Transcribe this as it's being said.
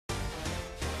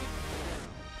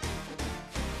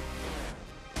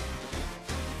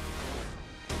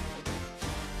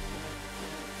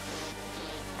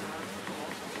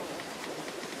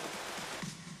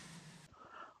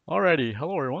Alrighty,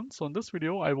 hello everyone. So in this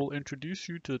video, I will introduce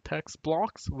you to text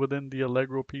blocks within the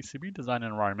Allegro PCB design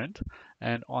environment.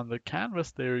 And on the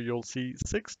canvas there, you'll see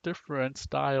 6 different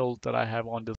styles that I have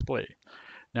on display.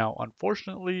 Now,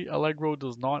 unfortunately, Allegro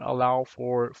does not allow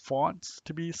for fonts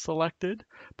to be selected,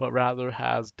 but rather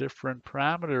has different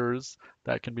parameters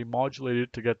that can be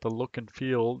modulated to get the look and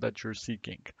feel that you're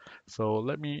seeking. So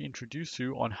let me introduce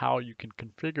you on how you can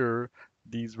configure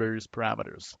these various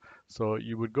parameters. So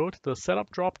you would go to the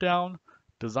Setup dropdown,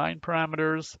 Design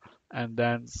Parameters, and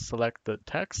then select the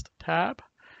Text tab.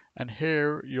 And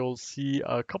here you'll see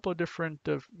a couple of different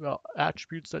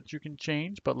attributes that you can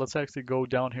change, but let's actually go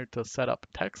down here to set up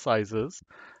text sizes,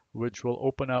 which will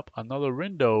open up another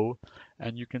window.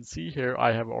 And you can see here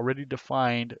I have already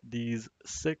defined these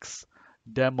 6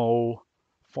 demo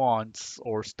fonts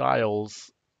or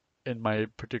styles in my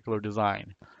particular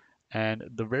design. And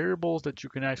the variables that you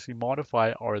can actually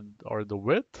modify are the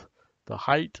width, the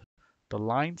height, the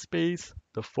line space,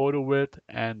 the photo width,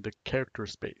 and the character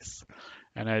space.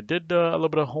 And I did a little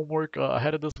bit of homework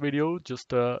ahead of this video just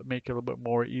to make it a little bit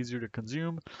more easier to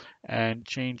consume and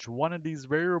change one of these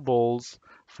variables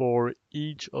for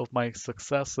each of my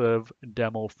successive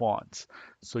demo fonts.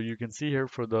 So you can see here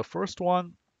for the first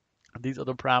one, these are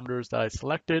the parameters that I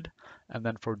selected. And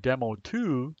then for demo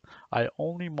 2, I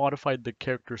only modified the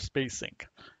character spacing.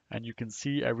 And you can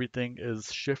see everything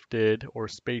is shifted or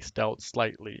spaced out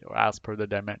slightly or as per the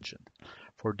dimension.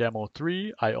 For demo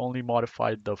 3, I only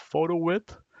modified the photo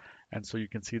width, and so you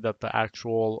can see that the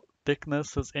actual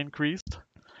thickness has increased.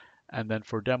 And then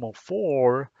for demo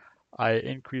 4, I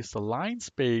increased the line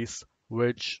space,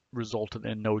 which resulted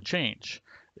in no change.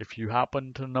 If you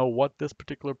happen to know what this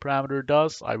particular parameter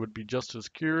does, I would be just as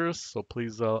curious, so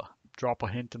please drop a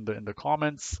hint in the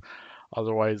comments.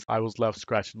 Otherwise, I was left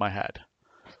scratching my head.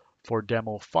 For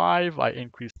demo 5, I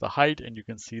increased the height, and you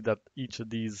can see that each of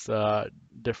these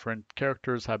different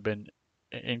characters have been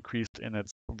increased in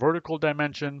its vertical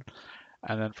dimension.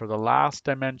 And then for the last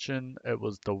dimension, it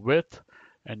was the width,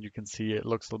 and you can see it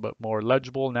looks a little bit more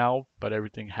legible now, but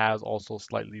everything has also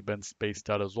slightly been spaced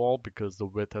out as well because the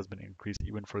width has been increased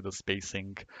even for the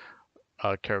spacing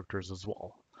characters as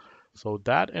well. So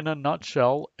that in a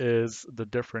nutshell is the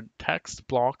different text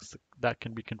blocks that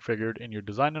can be configured in your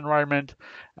design environment.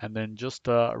 And then just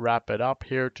to wrap it up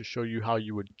here to show you how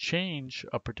you would change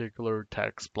a particular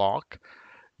text block,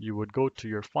 you would go to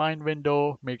your Find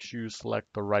window, make sure you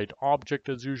select the right object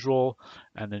as usual,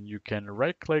 and then you can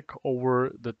right click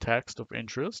over the text of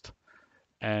interest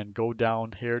and go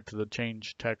down here to the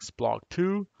Change Text Block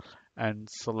to and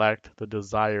select the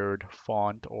desired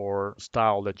font or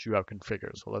style that you have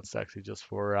configured. So let's actually just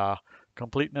for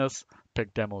completeness,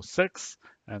 pick demo 6,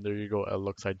 and there you go. It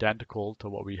looks identical to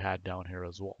what we had down here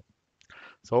as well.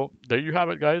 So there you have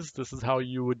it, guys. This is how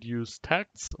you would use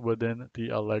text within the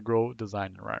Allegro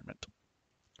design environment.